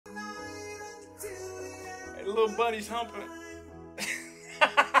little buddy's humping.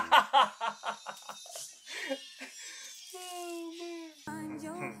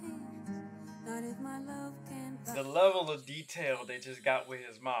 The level of detail they just got with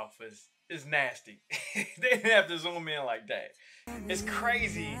his mouth is nasty. They didn't have to zoom in like that. It's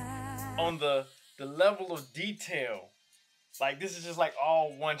crazy on the level of detail. Like, this is just like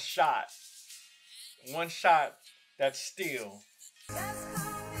all one shot. One shot that's still.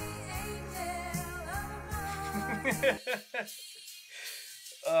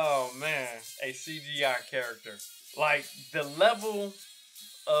 Oh man, a CGI character. Like, the level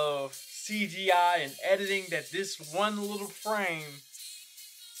of CGI and editing that this one little frame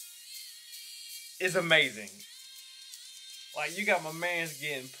is amazing. Like, you got my man's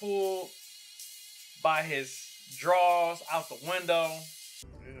getting pulled by his drawers out the window.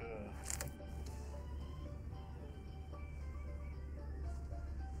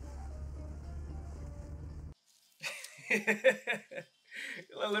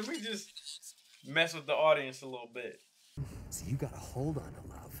 Let me just mess with the audience a little bit. So you gotta hold on to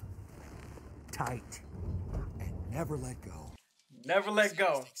love. Tight. And never let go. Never let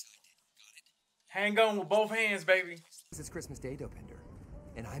go. Hang on with both hands, baby. It's Christmas Day, Dopinder.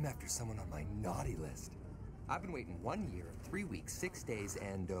 And I'm after someone on my naughty list. I've been waiting 1 year, 3 weeks, 6 days,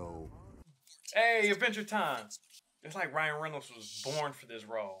 and Hey, Adventure Time. It's like Ryan Reynolds was born for this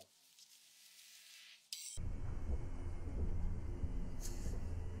role.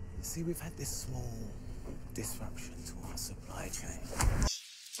 You see, we've had this small disruption to our supply chain.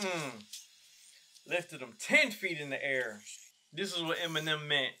 Lifted him 10 feet in the air. This is what Eminem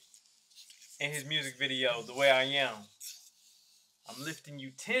meant in his music video, The Way I Am. I'm lifting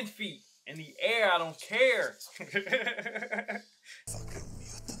you 10 feet in the air, I don't care. Fucking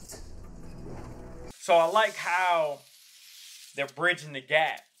mutant. So I like how they're bridging the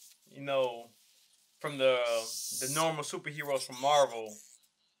gap, you know, from the normal superheroes from Marvel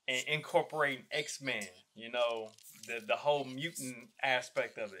and incorporating X-Men, you know, the whole mutant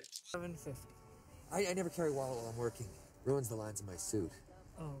aspect of it. $7.50. I never carry a wallet while I'm working. Ruins the lines in my suit.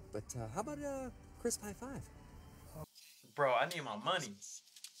 Oh. But how about a crisp high five? Bro, I need my money.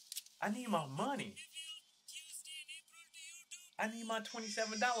 I need my money. I need my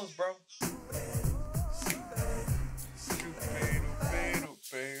 $27, bro.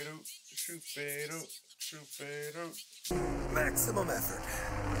 Maximum effort.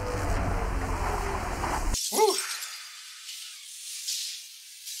 Woo!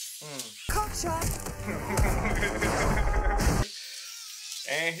 Cock shot.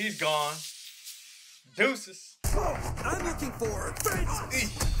 And he's gone. Deuces. Oh, I'm looking for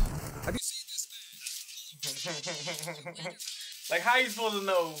fences. Have you seen this man? Like, how you supposed to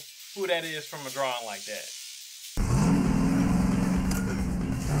know who that is from a drawing like that?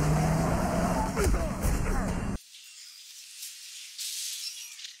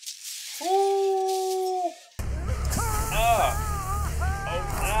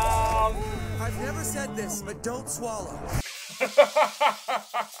 I've never said this, but don't swallow.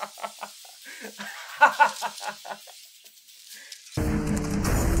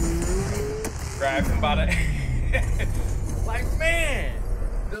 Grab him by the like, man,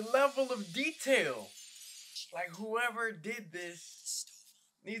 the level of detail. Like, whoever did this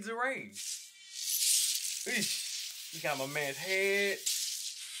needs a raise. Eesh. You got my man's head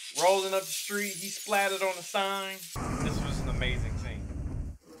rolling up the street. He splattered on the sign. This was an amazing scene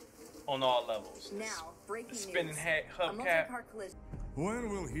on all levels. Now, breaking spinning news. hat, hubcap. When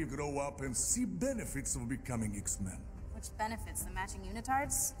will he grow up and see benefits of becoming X-Men? Which benefits? The matching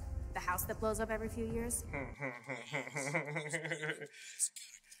unitards? The house that blows up every few years?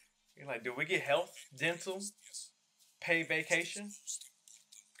 You're like, do we get health, dental, paid vacation?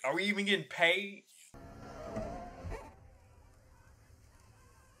 Are we even getting paid?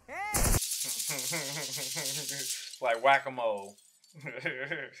 Like whack-a-mole.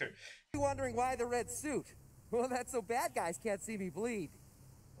 You wondering why the red suit? Well, that's so bad guys can't see me bleed.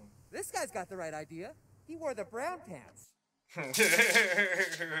 This guy's got the right idea. He wore the brown pants.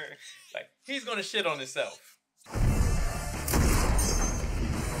 Like, he's gonna shit on himself.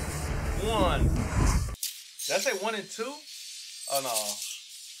 1. Did I say 1 and 2? Oh no.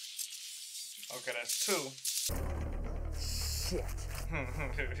 Okay, that's 2. Shit.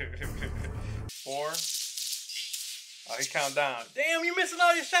 4. Oh, he count down. Damn, you missing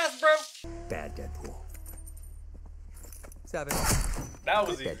all your shots, bro. Bad Deadpool. 7. That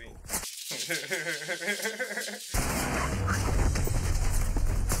was easy.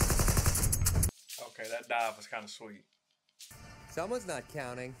 Okay, that dive was kind of sweet. Someone's not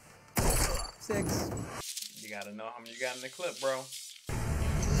counting. 6. You gotta know how many you got in the clip, bro.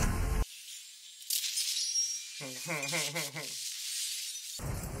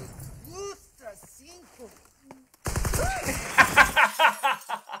 Gusta cinco.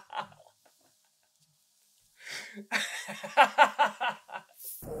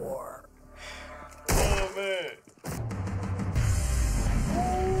 Four. Oh man.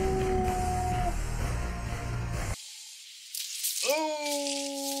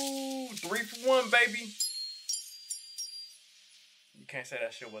 Ooh, 3 for 1, baby. You can't say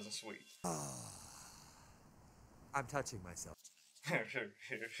that shit wasn't sweet. I'm touching myself.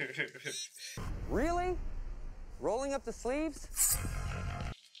 Really? Rolling up the sleeves?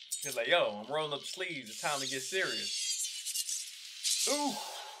 He's like, yo, I'm rolling up the sleeves. It's time to get serious. Ooh.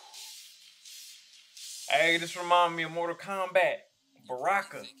 Hey, this reminds me of Mortal Kombat.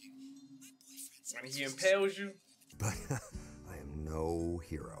 Baraka. When he impales you. But I am no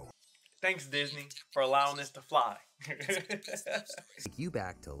hero. Thanks, Disney, for allowing this to fly. Take you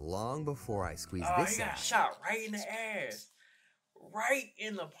back to long before I squeeze Oh, this he got out. shot right in the ass. Right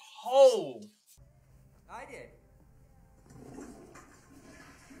in the hole. I did.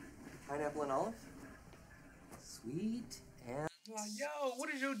 Pineapple and olive? Sweet and... Like, yo, what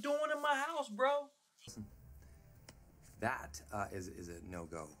are you doing in my house, bro? That is a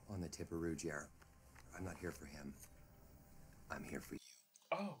no-go on the tip of Ruggiero. I'm not here for him. I'm here for you.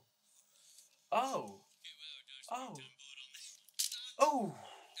 Oh. Oh. Oh. Oh.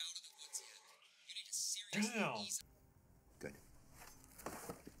 Damn. Good.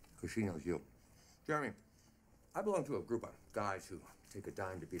 Because she knows you. Jeremy, I belong to a group of guys who take a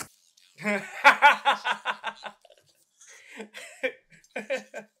dime to beat...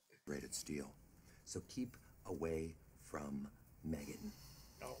 Rated steel. So keep away from Megan.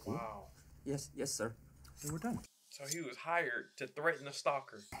 Oh, wow. Yes, sir. Hey, we're done. So he was hired to threaten a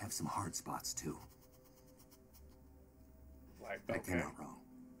stalker. I have some hard spots, too. Like, That okay. came out wrong.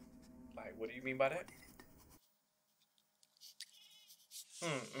 Like, what do you mean by that?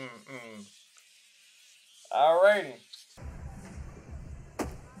 Alrighty.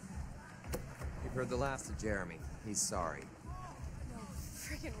 You've heard the last of Jeremy. He's sorry. No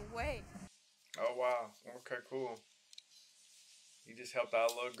freaking way. Oh, wow. Okay, cool. He just helped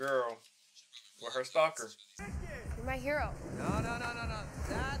out a little girl with her stalker. You're my hero. No.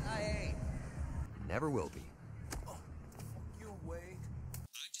 That I ain't. Never will be. Oh, you away.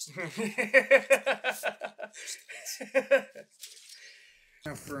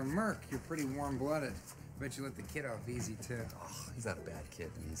 Now, for a merc, you're pretty warm-blooded. Bet you let the kid off easy, too. Oh, he's not a bad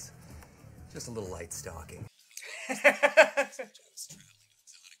kid. He's just a little light stalking.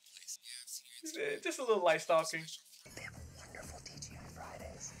 Just a little light stalking. They have a wonderful TGI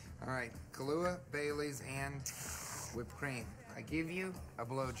Fridays. All right, Kahlua, Bailey's, and whipped cream. I give you a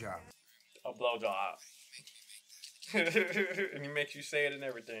blowjob. A blowjob. And he makes you say it and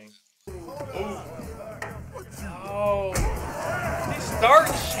everything. Ooh. No. He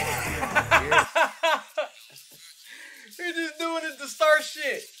starts shit. He's just doing it to start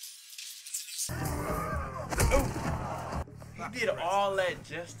shit. Ooh. He did all that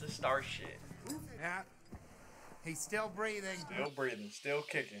just to start shit. Yeah. He's still breathing. Still breathing, still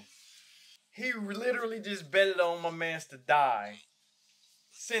kicking. He literally just betted on my mans to die.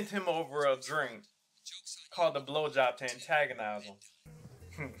 Sent him over a drink. Called the blowjob to antagonize him.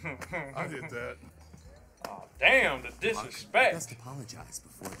 I did that. Oh, damn, the disrespect. Best apologize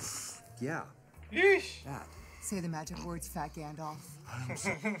before. Yeah. Yeesh. That. Say the magic words, Fat Gandalf.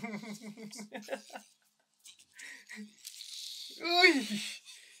 Ooh,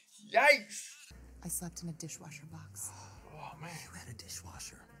 yikes. I slept in a dishwasher box. Oh, man. You had a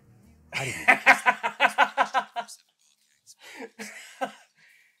dishwasher. I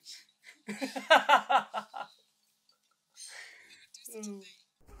didn't.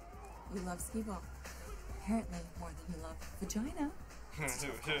 You love skee-ball. Apparently more than you love vagina.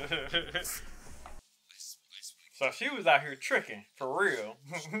 So she was out here tricking, for real.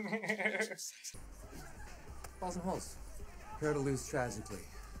 Balls and holes. Prepare to lose tragically.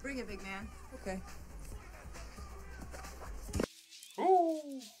 Bring it, big man. Okay.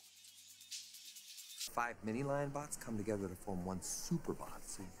 Ooh. 5 mini lion bots come together to form one super bot.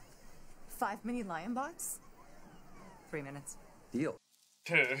 So 5 mini lion bots? 3 minutes. deal.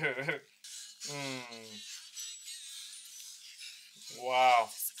 Wow.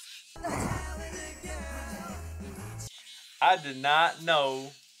 I did not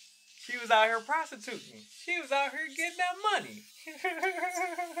know she was out here prostituting. She was out here getting that money.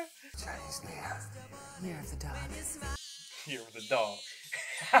 Chinese New Year. Year of the dog. Here with the dog.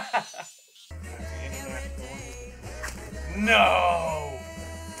 No.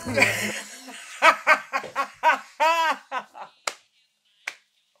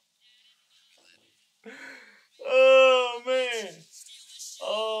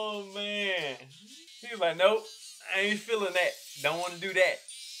 like, nope, I ain't feeling that. Don't want to do that.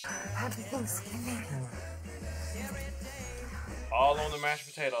 Happy Thanksgiving. All on the mashed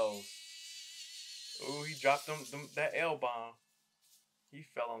potatoes. Ooh, he dropped that L-bomb. He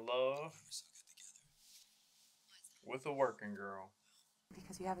fell in love with a working girl.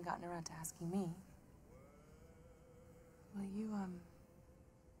 Because you haven't gotten around to asking me. Will you,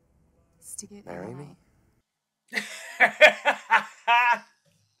 stick it Marry in me?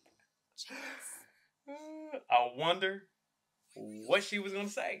 I wonder what she was gonna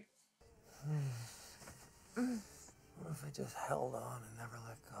say. What if I just held on and never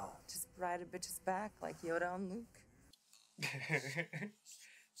let go? Just ride a bitch's back like Yoda and Luke.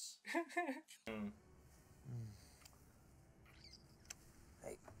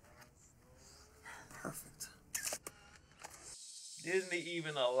 Hey. Perfect. Disney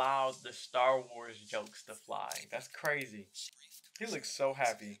even allowed the Star Wars jokes to fly. That's crazy. He looks so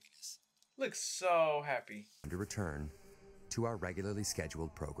happy. Looks so happy. To return to our regularly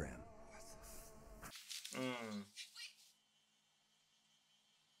scheduled program.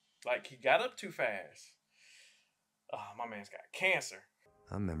 Like he got up too fast. Oh, my man's got cancer.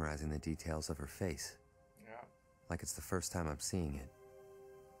 I'm memorizing the details of her face. Yeah. Like it's the first time I'm seeing it.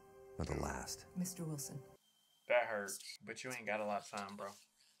 Or the last. Mr. Wilson. That hurts. But you ain't got a lot of time, bro.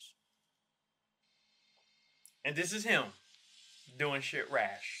 And this is him doing shit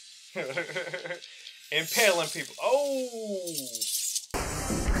rash. Impaling people. Oh!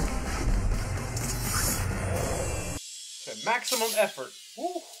 To maximum effort.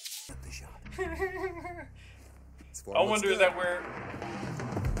 Woo! The shot. I wonder is that where...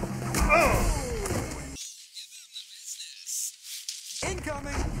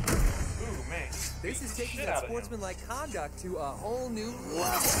 Incoming! Ooh, man. This is taking Shit that out of him. sportsmanlike conduct to a whole new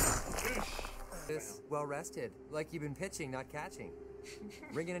level. This well rested, like you've been pitching, not catching.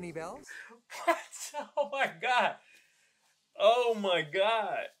 Ringing any bells? What? Oh my god. Oh my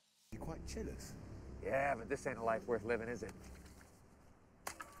god. You're quite chillers. Yeah, but this ain't a life worth living, is it?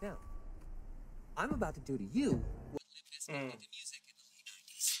 Now, I'm about to do to you.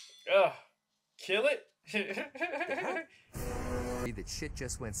 Ugh. Kill it? That shit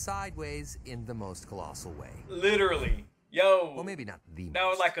just went sideways in the most colossal way. Literally. Yo. Well, maybe not the That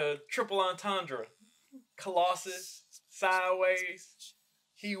was like a triple entendre. Colossus, sideways.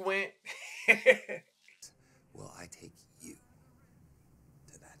 He went. Will I take you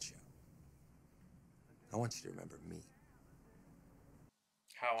to that show? I want you to remember me.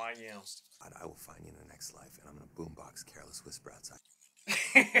 How I am. I will find you in the next life, and I'm gonna boombox Careless Whisper outside.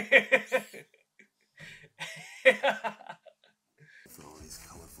 For all these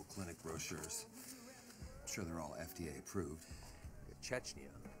colorful clinic brochures. I'm sure they're all FDA approved. Chechnya,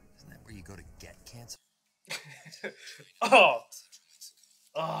 isn't that where you go to get cancer? Oh.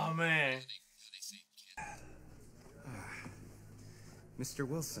 Oh, man. Mr.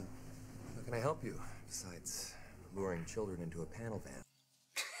 Wilson. How can I help you? Besides luring children into a panel van.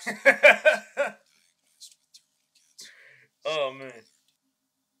 Oh, man.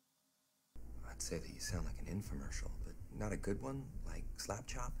 I'd say that you sound like an infomercial, but not a good one, like Slap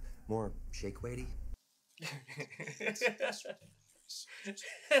Chop, more shake weighty.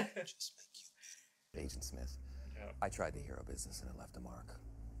 Agent Smith. Yep. I tried the hero business and it left a mark.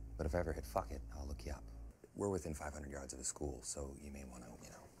 But if I ever hit fuck it, I'll look you up. We're within 500 yards of a school, so you may want to,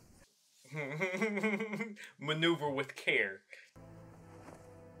 Maneuver with care.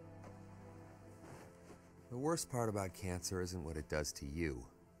 The worst part about cancer isn't what it does to you,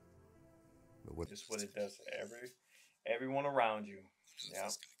 but what Just what it does to everyone around you. Yeah.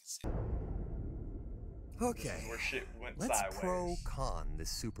 Okay, Where shit went let's sideways. pro-con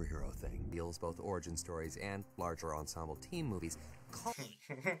this superhero thing. Deals both origin stories and larger ensemble team movies.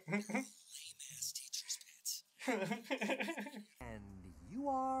 And you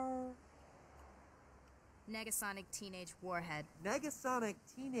are... Negasonic Teenage Warhead. Negasonic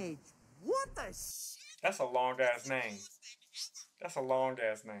Teenage... What the That's a long-ass name. That's a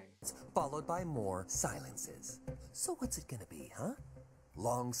long-ass name. Followed by more silences. So what's it gonna be, huh?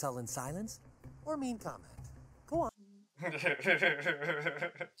 Long sullen silence? Or mean comment? Go on.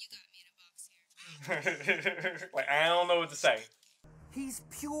 Like, I don't know what to say. He's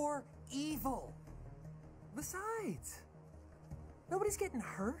pure evil. Besides, nobody's getting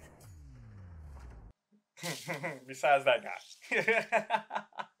hurt. Besides that guy.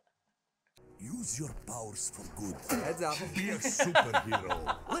 Use your powers for good. Heads up. Be a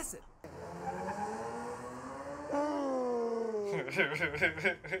superhero. Listen.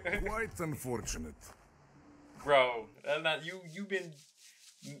 Quite unfortunate. Bro, that's not you. You've been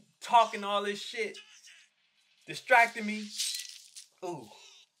talking all this shit, distracting me. Ooh.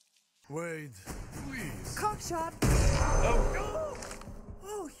 Wade, please. cockshot! Oh.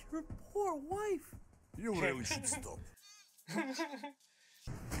 Oh, your poor wife. You really should stop.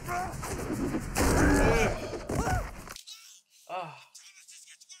 Ah.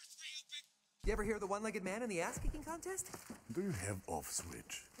 You ever hear of the one-legged man in the ass-kicking contest? Do you have off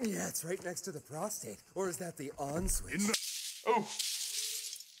switch? Yeah, it's right next to the prostate. Or is that the on switch? Ooh.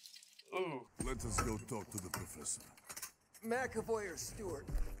 Ooh. Let us go talk to the professor. McAvoy or Stewart?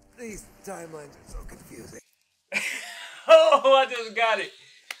 These timelines are so confusing. Oh, I just got it.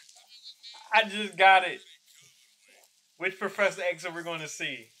 I just got it. Which Professor X are we going to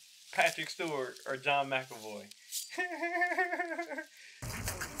see? Patrick Stewart or John McAvoy?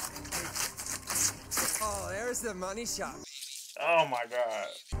 Oh, there's the money shot. Oh my God.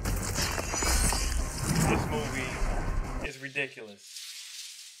 This movie is ridiculous.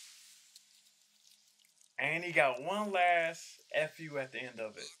 And he got one last FU at the end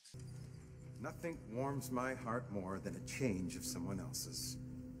of it. Nothing warms my heart more than a change of someone else's.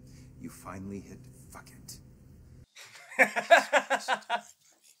 You finally hit fuck it.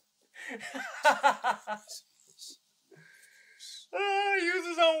 Use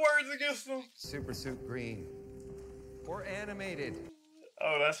his own words against him. Super Suit Green. Or animated.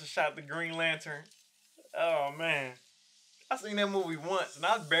 Oh, that's a shot at the Green Lantern. Oh, man. I seen that movie once, and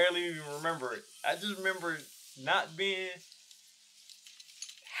I barely even remember it. I just remember not being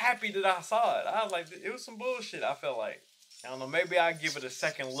happy that I saw it. I was like, it was some bullshit, I felt like. I don't know, maybe I'll give it a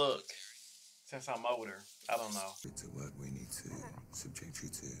second look since I'm older. I don't know. It's a word we need to subject you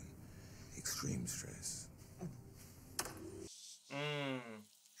to extreme stress.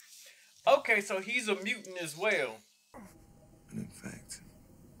 Okay, so he's a mutant as well. And in fact,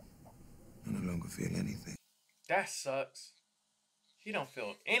 I no longer feel anything. That sucks. He don't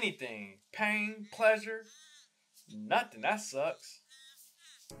feel anything. Pain, pleasure, nothing. That sucks.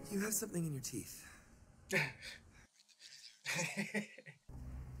 You have something in your teeth. I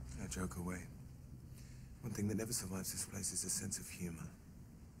joke away. One thing that never survives this place is a sense of humor.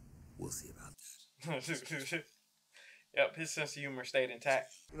 We'll see about that. Yep, his sense of humor stayed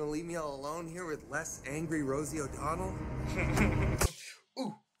intact. You gonna leave me all alone here with less angry Rosie O'Donnell?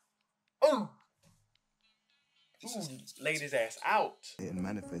 Ooh. Ooh. Ooh, laid his ass out. And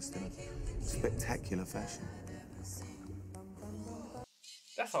manifest in a spectacular fashion.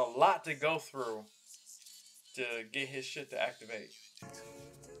 That's a lot to go through to get his shit to activate.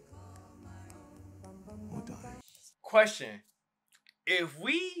 Or die. Question.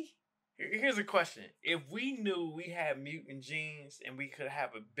 Here's a question. If we knew we had mutant genes and we could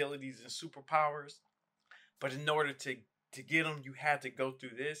have abilities and superpowers, but in order to get them, you had to go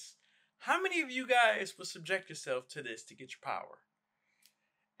through this, how many of you guys would subject yourself to this to get your power?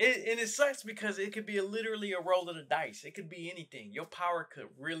 And it sucks because it could be literally a roll of the dice. It could be anything. Your power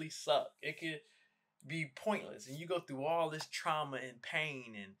could really suck. It could be pointless. And you go through all this trauma and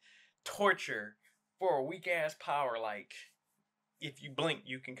pain and torture for a weak-ass power. Like, if you blink,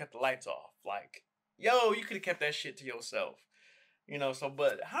 you can cut the lights off. Like, yo, you could have kept that shit to yourself. You know, so,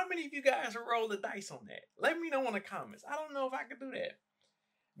 but how many of you guys would roll the dice on that? Let me know in the comments. I don't know if I could do that.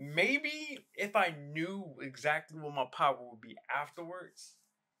 Maybe if I knew exactly what my power would be afterwards,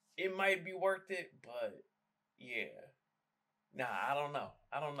 it might be worth it, but yeah. Nah, I don't know.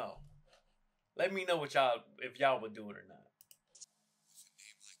 I don't know. Let me know what if y'all would do it or not.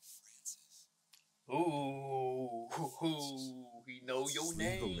 Ooh, he know your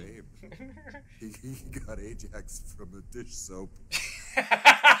name. He got Ajax from a dish soap.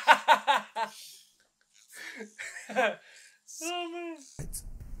 Oh, man. It's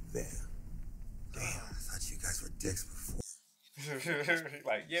there. Damn, I thought you guys were dicks before.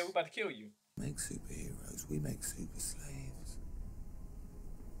 Like, yeah, we're about to kill you. Make superheroes, we make super slaves.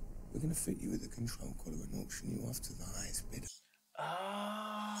 We're gonna fit you with a control collar and auction you off to the highest bidder.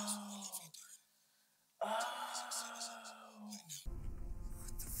 Oh.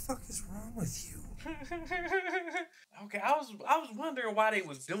 What the fuck is wrong with you? Okay, I was wondering why they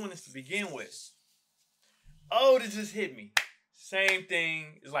was doing this to begin with. Oh, this just hit me. Same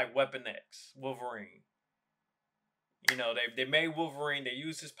thing is like Weapon X, Wolverine. You know, they made Wolverine, they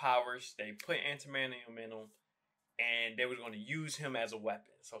used his powers, they put antimanium in him, and they were going to use him as a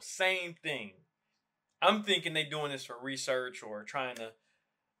weapon. So same thing. I'm thinking they doing this for research or trying to,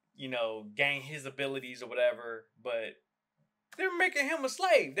 you know, gain his abilities or whatever, but they're making him a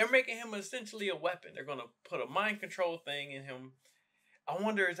slave. They're making him essentially a weapon. They're going to put a mind control thing in him. I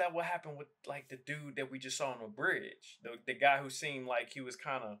wonder, is that what happened with, like, the dude that we just saw on the bridge? The guy who seemed like he was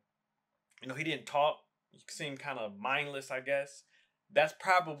kind of, you know, he didn't talk. He seemed kind of mindless, I guess. That's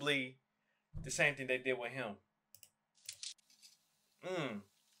probably the same thing they did with him.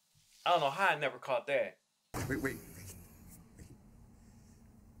 I don't know how I never caught that. Wait.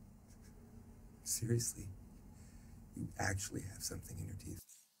 Seriously? You actually have something in your teeth?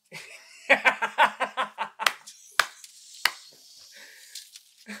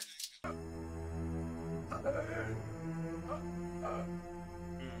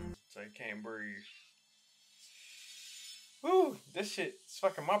 So you can't breathe. Woo, this shit is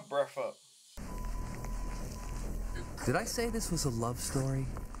fucking my breath up. Did I say this was a love story?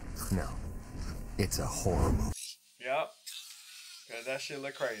 No. It's a horror movie. Yup. Cause that shit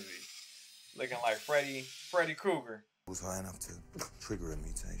look crazy. Looking like Freddy Krueger. Was high enough to trigger a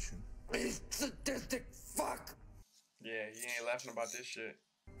mutation. Sadistic fuck! Yeah, he ain't laughing about this shit.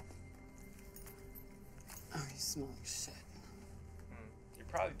 Oh, you smell like shit. You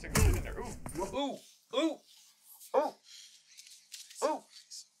probably took a shit in there. Ooh.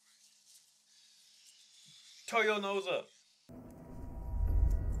 Toe your nose up.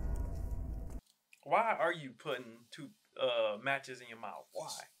 Why are you putting two matches in your mouth? Why?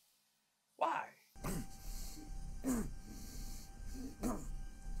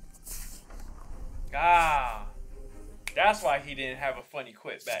 Ah, that's why he didn't have a funny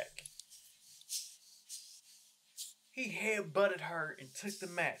quit back. He head-butted her and took the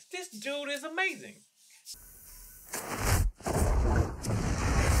match. This dude is amazing.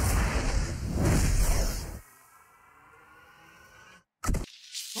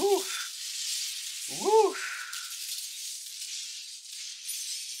 Woo.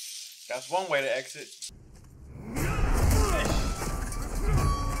 That's one way to exit.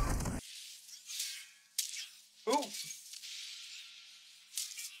 Ooh.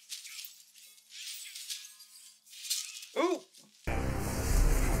 Ooh.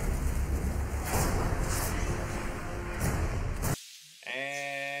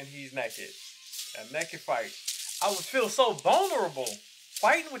 And he's naked. A naked fight. I would feel so vulnerable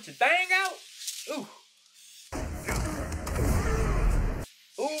fighting with your thing out. Ooh.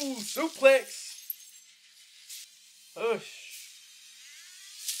 Ooh, suplex. Oosh.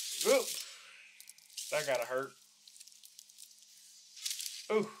 Oop. That gotta hurt.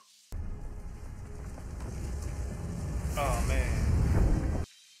 Ooh. Oh man.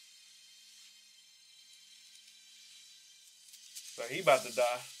 So he about to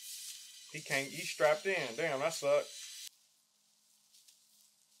die. He's strapped in. Damn, that sucks.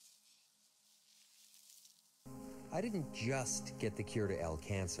 I didn't just get the cure to L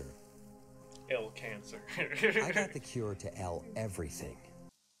cancer. L cancer. I got the cure to L everything.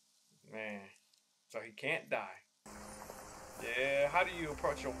 Man. So he can't die. Yeah, how do you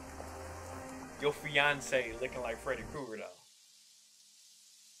approach your fiance looking like Freddy Krueger though?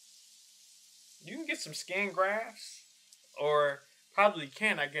 You can get some skin grafts, or probably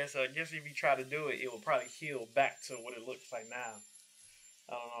can. I guess if you try to do it, it will probably heal back to what it looks like now.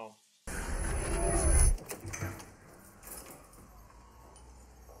 I don't know.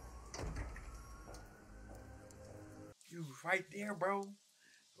 You right there, bro.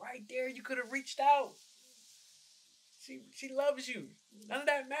 Right there, you could have reached out. She loves you. None of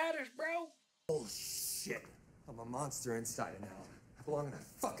that matters, bro. Oh shit! I'm a monster inside and out. I belong in a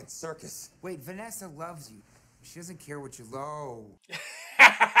fucking circus. Wait, Vanessa loves you. She doesn't care what you low.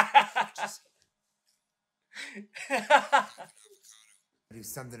 Do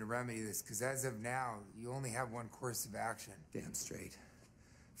something to remedy this, because as of now, you only have one course of action. Damn straight.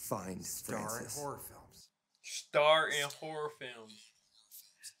 Find Star in Francis. horror films. Star in horror films.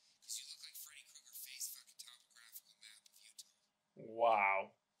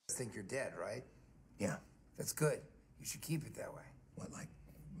 Wow. I think you're dead, right? Yeah. That's good. You should keep it that way. What, like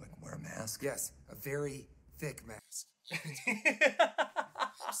wear a mask? Yes, a very thick mask. I'm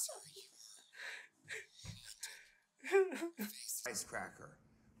sorry, Icecracker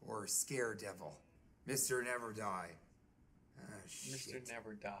or Scare Devil. Mr. Never Die. Mr.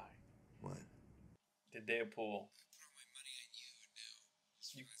 Never Die. What? The Deadpool.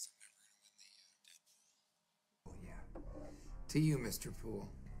 Oh, yeah. To you, Mr. Pool.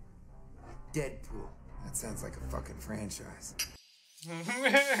 Deadpool. That sounds like a fucking franchise.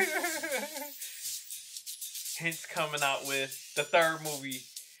 Hence coming out with the third movie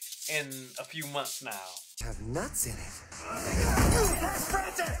in a few months now. Have nuts in it.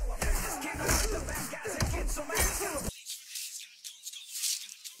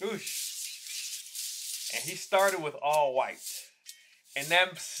 Oosh. And he started with all white. And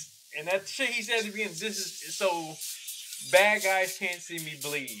that shit he said at the beginning, this is so bad guys can't see me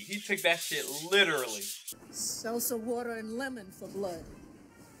bleed. He took that shit literally. Salsa water and lemon for blood.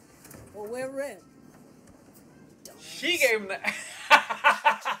 Well, we're red. She gave him that.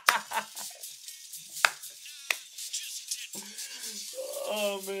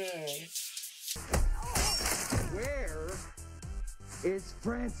 Oh man. is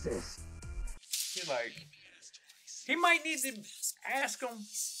Francis. He like, he might need to ask him,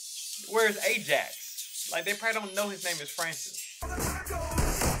 where's Ajax? Like, they probably don't know his name is Francis.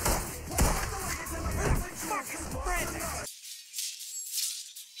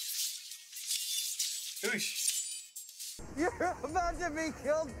 Oosh. You're about to be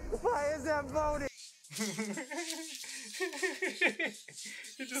killed by a Zamboni.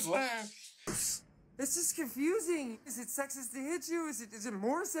 He just laughed. It's just confusing. Is it sexist to hit you? Is it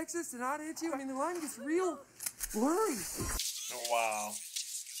more sexist to not hit you? I mean, the line gets real blurry. Oh, wow.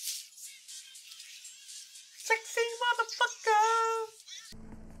 Sexy motherfucker.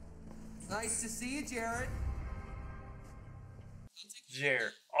 Nice to see you, Jared.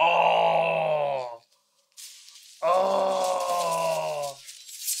 Jared. Oh. Oh.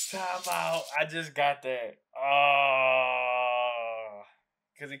 Time out. I just got that. Oh.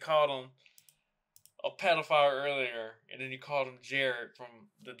 Because he called him a pedophile earlier, and then he called him Jared from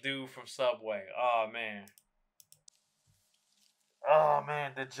the dude from Subway. Oh, man. Oh,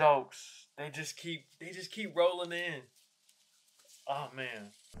 man, the jokes. They just keep rolling in. Oh,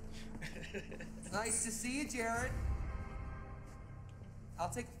 man. Nice to see you, Jared. I'll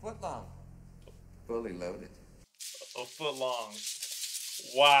take a foot long. Fully loaded. A foot long.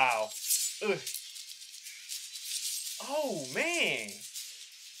 Wow. Ugh. Oh, man.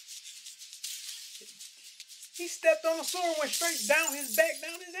 He stepped on the sword and went straight down his back,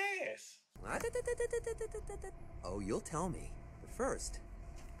 down his ass. Oh, you'll tell me. But first,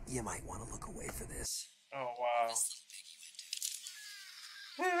 you might want to look away for this. Oh, wow.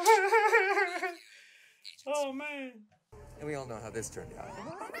 Oh, man. And we all know how this turned out.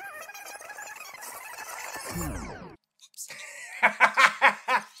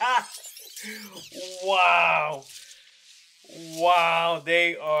 Wow. Wow,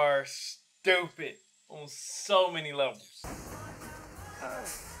 they are stupid on so many levels.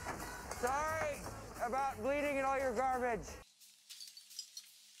 Sorry about bleeding in all your garbage.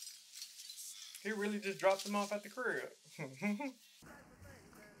 He really just dropped them off at the crib. And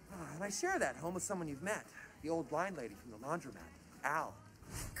I share that home with someone you've met. The old blind lady from the laundromat, Al.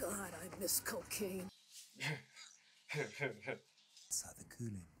 God, I miss cocaine. Saw the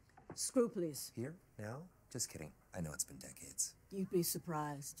cooling. Screw, please. Here? Now? Just kidding. I know it's been decades. You'd be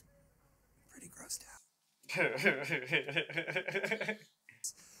surprised. Pretty grossed out. Oh,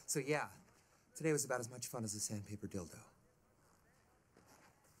 So yeah, today was about as much fun as a sandpaper dildo.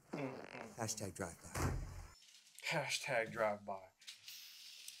 Hashtag drive-by. Hashtag drive-by.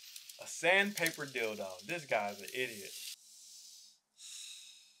 A sandpaper dildo. This guy's an idiot.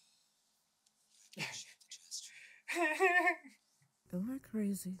 Am I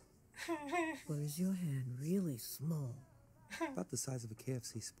crazy? Or is your hand really small? About the size of a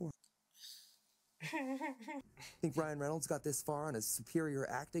KFC Sport. Think Ryan Reynolds got this far on his superior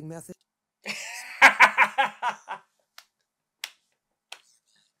acting method?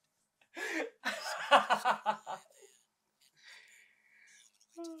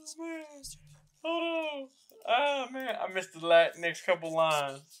 Oh, man. Hold on. Oh, man. I missed the next couple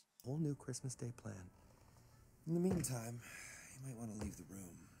lines. Whole new Christmas Day plan. In the meantime, you might want to leave the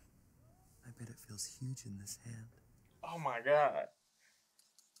room. I bet it feels huge in this hand. Oh, my God.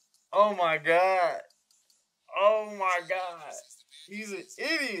 Oh, my God. Oh, my God. He's an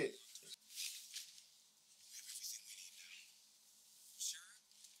idiot.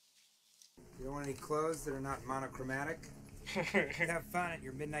 You don't want any clothes that are not monochromatic? Have fun at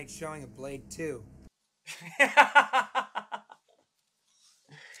your midnight showing of Blade 2.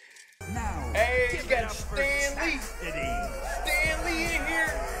 Now, Hey, you got Stan Lee. Stan Lee in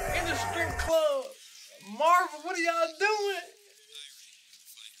here in the strip club. Marvel, what are y'all doing?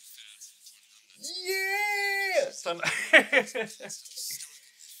 Yeah. So, I knew it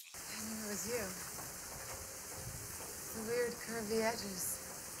was you. The weird curvy edges.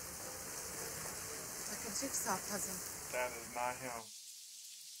 Like a jigsaw puzzle. that is not him.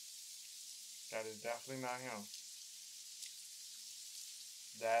 That is definitely not him.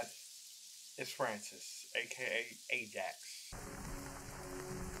 That is Francis, aka Ajax.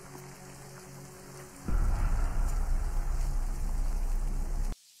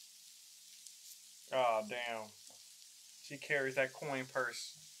 Oh, damn. She carries that coin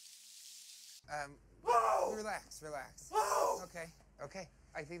purse. Whoa! Relax. Whoa! Okay.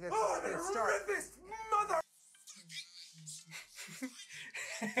 I think that's a good start. Mother!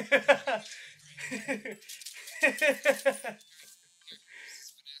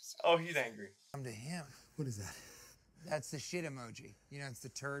 Oh, he's angry. Come to him. What is that? That's the shit emoji. You know, it's the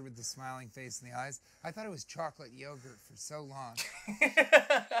turd with the smiling face and the eyes. I thought it was chocolate yogurt for so long.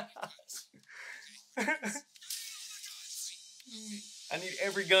 I need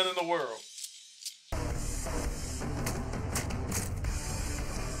every gun in the world.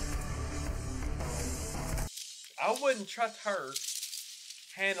 I wouldn't trust her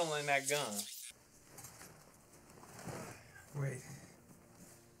handling that gun. Wait.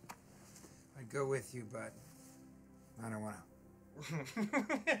 I'd go with you, but I don't want to.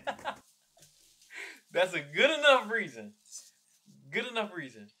 That's a good enough reason. Good enough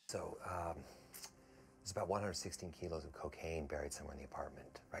reason. So, there's about 116 kilos of cocaine buried somewhere in the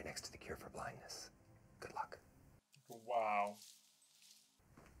apartment, right next to the cure for blindness. Good luck. Wow.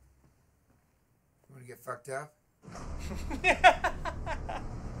 You want to get fucked up?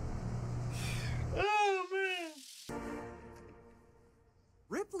 Oh, man.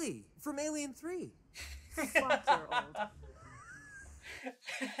 Ripley from Alien 3. Fuck, you're old.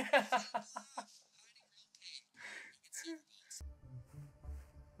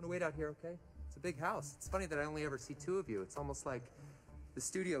 I'm gonna wait out here, okay? It's a big house. It's funny that I only ever see two of you. It's almost like the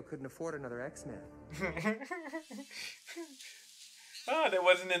studio couldn't afford another X-Man. Oh, that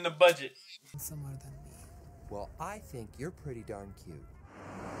wasn't in the budget. Somewhere than me. Well, I think you're pretty darn cute.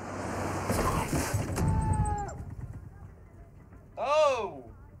 Oh!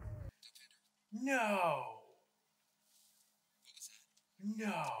 No!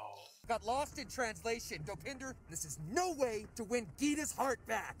 No! Got lost in translation, Dopinder. This is no way to win Gita's heart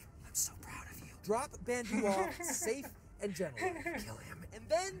back. I'm so proud of you. Drop Bandu off safe and gentle. Kill him, and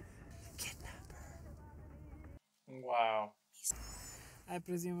then kidnap her. Wow. I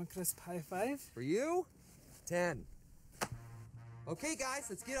presume a crisp high five? For you, 10. Okay, guys,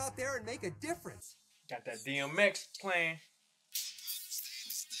 let's get out there and make a difference. Got that DMX playing.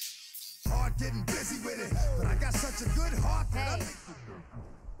 Hard getting busy with it, but I got such a good heart. Hey,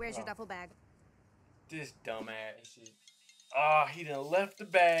 where's your duffel bag? This dumbass. Ah, he done left the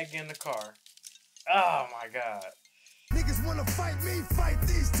bag in the car. Oh my god. Niggas wanna fight me, fight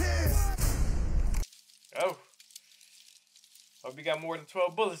these tears. Oh. Hope you got more than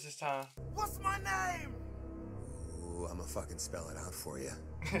 12 bullets this time. What's my name? Ooh, I'm gonna fucking spell it out for you.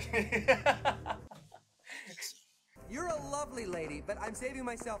 You're a lovely lady, but I'm saving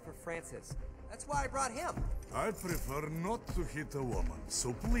myself for Francis. That's why I brought him. I prefer not to hit a woman,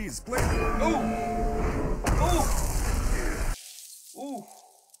 so please play. Ooh! Ooh! Ooh!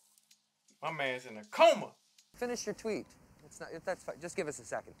 My man's in a coma. Finish your tweet. It's not. That's fine. Just give us a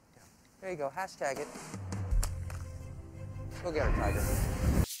second. There you go. Hashtag it. Go get her, Tiger.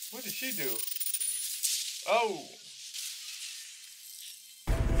 What did she do? Oh!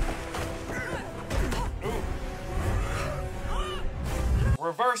 Ooh.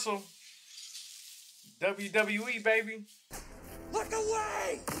 Reversal. WWE, baby. Look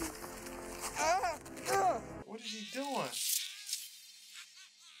away! What is he doing?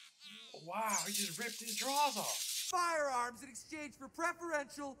 Wow, he just ripped his drawers off. Firearms in exchange for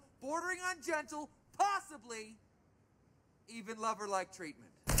preferential, bordering on gentle, possibly even lover-like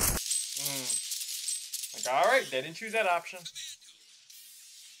treatment. Like, all right, they didn't choose that option.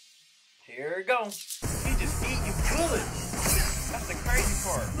 Here we go. He just eating bullets. That's the crazy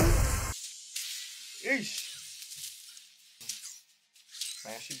part. Eesh.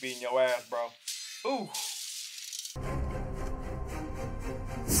 Man, she beating your ass, bro. Ooh.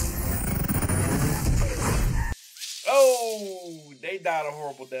 Oh, they died a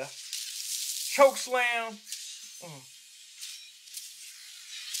horrible death. Choke slam.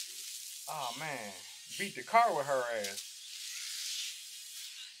 Oh, man. Beat the car with her ass.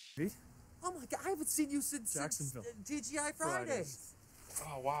 Pete? Oh, my God. I haven't seen you since Jacksonville. TGI Fridays.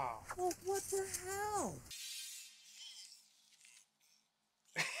 Oh, wow. Well, what the hell?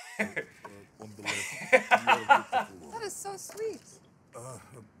 That is so sweet.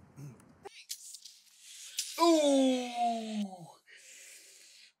 Ooh.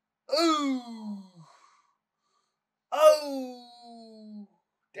 Ooh. Oh.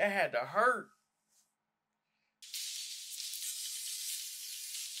 That had to hurt.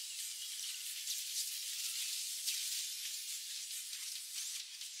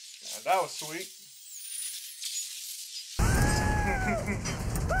 Now, that was sweet.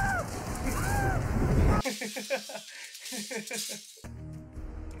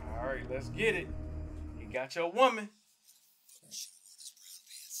 All right, let's get it. You got your woman.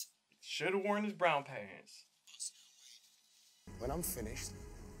 Should have worn his brown pants. When I'm finished,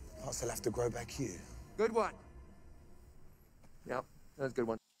 parts will have to grow back here. Good one. Yep, that was a good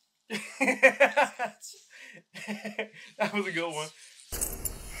one. That was a good one.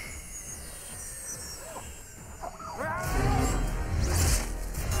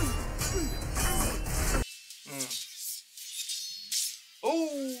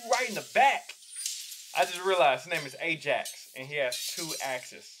 Ooh, right in the back. I I just realized his name is Ajax, and he has 2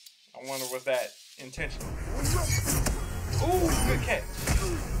 axes. I wonder was that intentional. Ooh, good catch.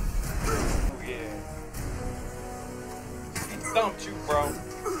 Oh yeah. He thumped you, bro.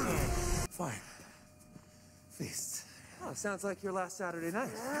 Fine. Feast. Oh, sounds like your last Saturday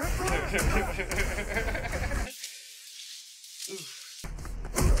night. Ooh.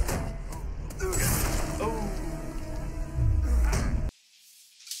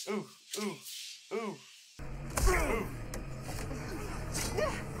 Ooh, ooh, ooh. Ooh.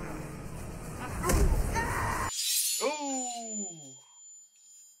 Ooh.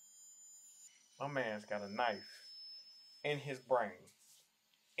 My man's got a knife in his brain.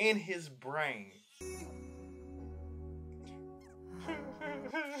 In his brain.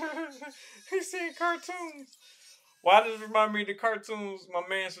 He's seeing cartoons. Why does it remind me of the cartoons my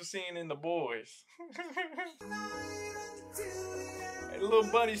man's was seeing in The Boys? Hey, little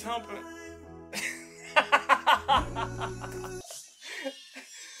buddy's humping.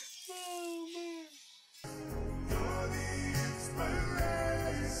 Oh, man.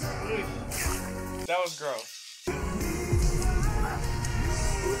 That was gross.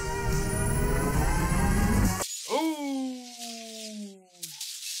 Ooh.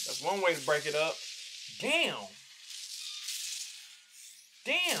 That's one way to break it up. Damn.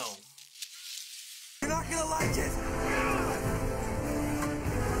 Damn. You're not gonna like it.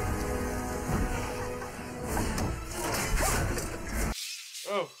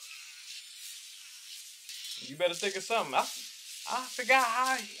 Oh. You better think of something. I forgot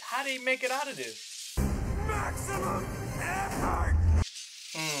how they make it out of this. Maximum effort.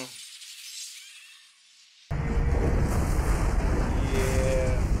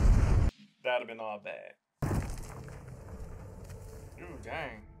 Yeah. That'd have been all bad. Ooh,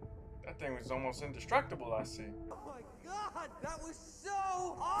 dang. That thing was almost indestructible, I see. Oh my god, that was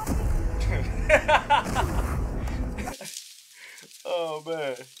so awesome. Oh,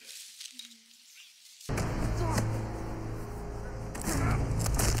 man.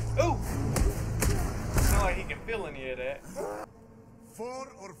 Ooh! It's not like he can feel any of that. 4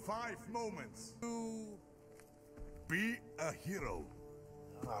 or 5 moments to be a hero.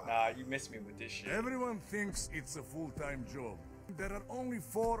 Nah, you missed me with this shit. Everyone thinks it's a full-time job. There are only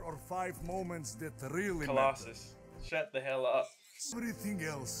 4 or 5 moments that really Colossus, shut the hell up. matter. Everything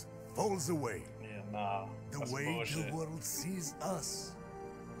else falls away. Yeah, nah. The way bullshit. the world sees us.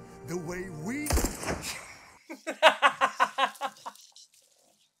 The way we...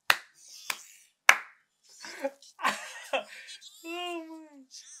 Oh, man.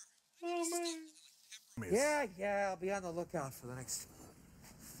 Oh, man. Yeah, I'll be on the lookout for the next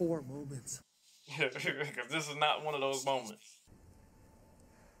 4 moments. Because this is not one of those moments.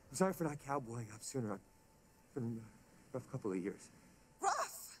 I'm sorry for not cowboying up sooner. It's been a rough couple of years.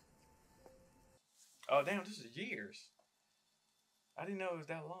 Rough! Oh, damn, this is years. I didn't know it was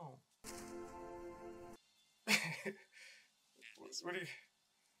that long. What do you...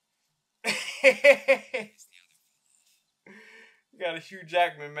 You got a Hugh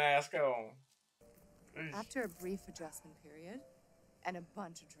Jackman mask on. After a brief adjustment period and a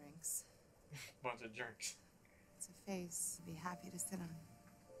bunch of drinks. Bunch of drinks. It's a face I'd be happy to sit on.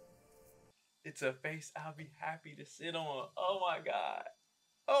 It's a face I'll be happy to sit on. Oh my god.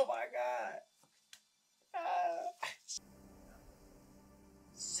 Oh my god.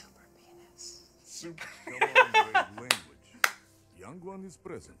 Super penis. Super. Come on, great language. Young one is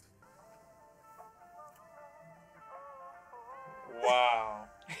present. Wow.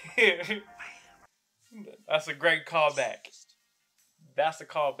 That's a great callback. That's a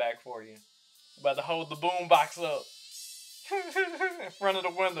callback for you. About to hold the boom box up in front of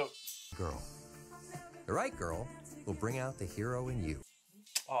the window. Girl. The right girl will bring out the hero in you.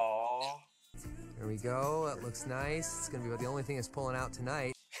 Aww. There we go. That looks nice. It's gonna be about the only thing that's pulling out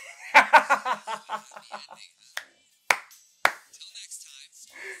tonight.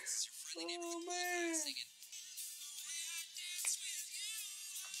 Oh, man.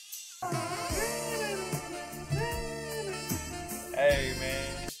 Hey,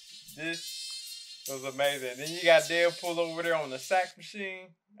 man. This was amazing. Then you got Deadpool over there on the sax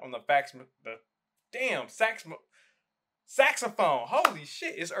machine. On the saxophone. Holy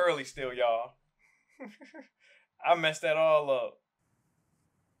shit. It's early still, y'all. I messed that all up.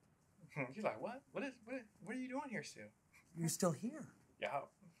 He's like, what? What are you doing here still? You're still here. Yeah.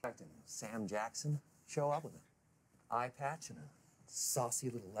 Expecting Sam Jackson show up with an eye patch and a saucy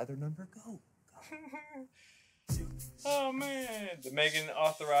little leather number. Go. Oh, man. The Megan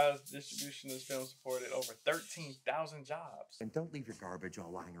authorized distribution of this film supported over 13,000 jobs. And don't leave your garbage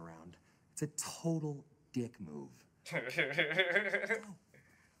all lying around. It's a total dick move.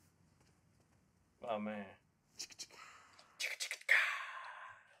 Oh man.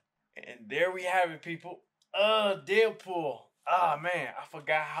 And there we have it, people. Deadpool. Ah man, I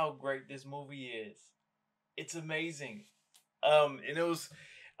forgot how great this movie is. It's amazing. And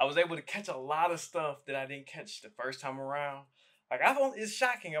I was able to catch a lot of stuff that I didn't catch the first time around. Like it's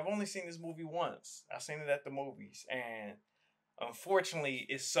shocking. I've only seen this movie once. I've seen it at the movies, and unfortunately,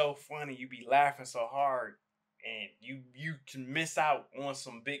 it's so funny. You be laughing so hard, and you can miss out on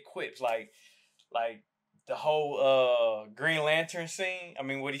some big quips, like the whole Green Lantern scene. I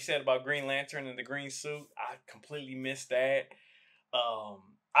mean, what he said about Green Lantern and the green suit. I completely missed that.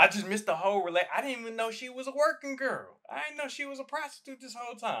 I just missed the whole I didn't even know she was a working girl. I didn't know she was a prostitute this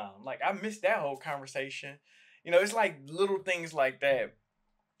whole time. Like, I missed that whole conversation. You know, it's like little things like that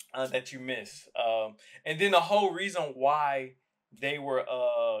that you miss. And then the whole reason why they were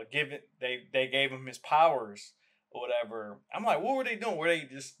they gave him his powers or whatever. I'm like, what were they doing? Were they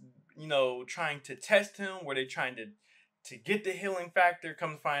just, you know, trying to test him? Were they trying to get the healing factor?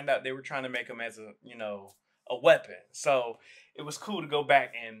 Come to find out, they were trying to make him as a, you know, a weapon. So it was cool to go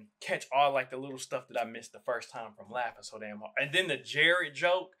back and catch all like the little stuff that I missed the first time from laughing so damn hard. And then the Jared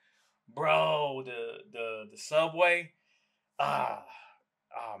joke, bro, the subway. Oh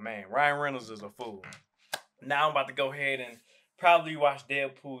man, Ryan Reynolds is a fool. Now I'm about to go ahead and probably watch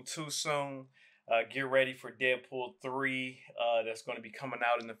Deadpool 2 soon. Get ready for Deadpool 3. That's going to be coming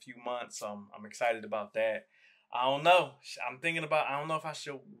out in a few months. I'm excited about that. I don't know. I don't know if I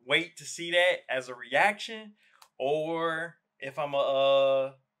should wait to see that as a reaction or if I'm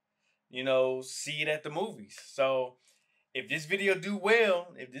you know, see it at the movies. So if this video do well,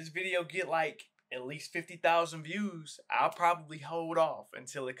 if this video get like at least 50,000 views, I'll probably hold off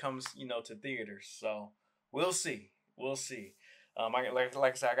until it comes, you know, to theaters. So we'll see. We'll see. Like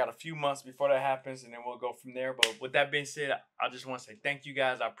I said, I got a few months before that happens, and then we'll go from there. But with that being said, I just want to say thank you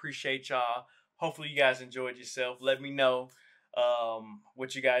guys. I appreciate y'all. Hopefully you guys enjoyed yourself. Let me know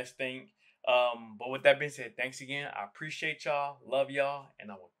what you guys think. But with that being said, thanks again. I appreciate y'all. Love y'all. And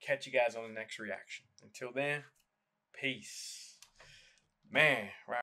I will catch you guys on the next reaction. Until then, peace. Man, right.